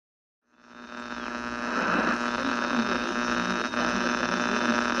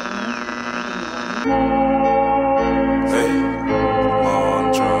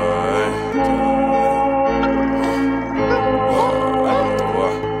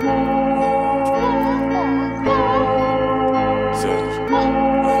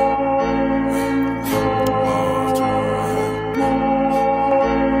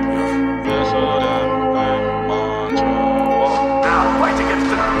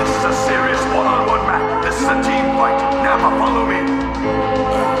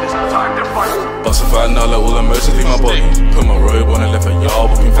Now let all emotions leave my body. Put my robe on and left a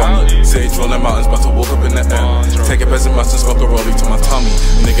yard walking funny. Sage from the mountains, about to walk up in the air. Take a peasant mask and smoke a rollie to my tummy.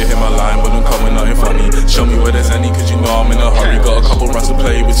 Nigga hit my line, but I'm coming nothing funny. Show me where there's any, cause you know I'm in a hurry. Got a couple rounds to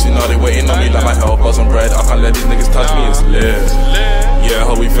play, but you know they waiting on me like my health bars on bread. I can't let these niggas touch me, it's lit. Yeah,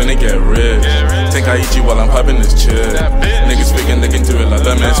 how we finna get rich. Think I eat you while I'm piping this chick. Niggas speaking, they can do it like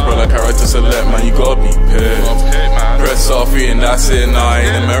lemons. Bro, like character select, man, you gotta be pissed. Press off, eating, that's it, nah, I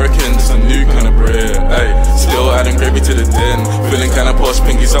ain't American, just a new kind of bread. Ay, still adding gravy to the den. Feeling kinda posh,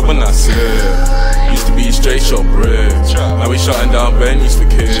 pinkies up and that's it. Used to be straight shot bread. Now we shutting down venues for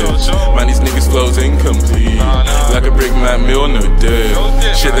kids. Man, these niggas flows incomplete. Like a big man meal, no dip.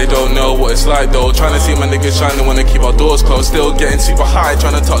 Shit, they don't know what it's like though. Trying to see my niggas shine, they wanna keep our doors closed. Still getting super high,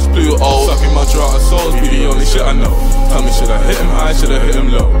 trying to touch blue old. Sucking my draw of souls, be the only shit I know. Tell me, should I hit him high, should I hit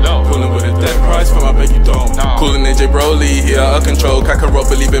him low? Pulling with a dead price, fam, I bet you don't. Calling AJ Broly, he out of control. Kakarot,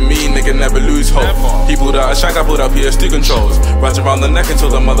 believe in me, nigga, never lose hope. People that I shag, I put up PS2 controls. Right around the neck until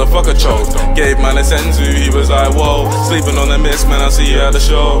the motherfucker chose. Gave man a senzu, he was like, whoa. Sleeping on the mist, man, I'll see you at the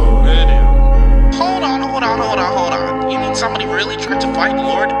show. Hold on. You mean somebody really tried to fight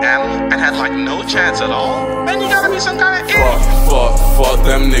Lord M and had like no chance at all? Man, you gotta be some kind of idiot. Fuck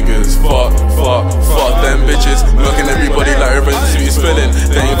them niggas. Fuck them bitches. Milking everybody like everyone's suit is spilling.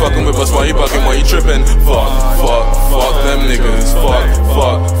 They ain't fucking with us, why you bugging, why you tripping? Fuck them niggas.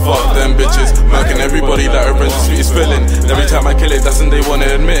 Fuck them bitches. Milking everybody like everyone's suit is spilling. Every time I kill it, that's when they wanna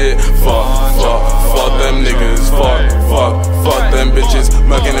admit it. Fuck them niggas. Fuck them bitches.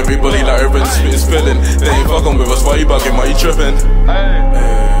 Milking everybody like everyone's suit is spilling. They ain't fucking with us, why you bugging, why you tripping?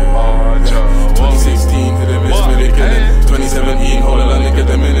 2016, HiddenMist, really killing. 2017, hold on, nigga,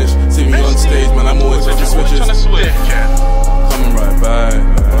 diminish. See me on stage, man, I'm always switching switches. Coming right back.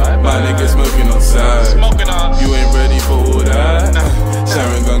 My niggas smoking on side. You ain't ready for all that.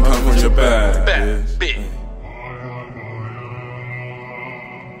 Sharon gun come from your bag.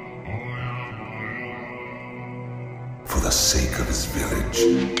 For the sake of his village.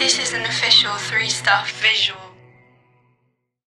 This is an official 3-star visual.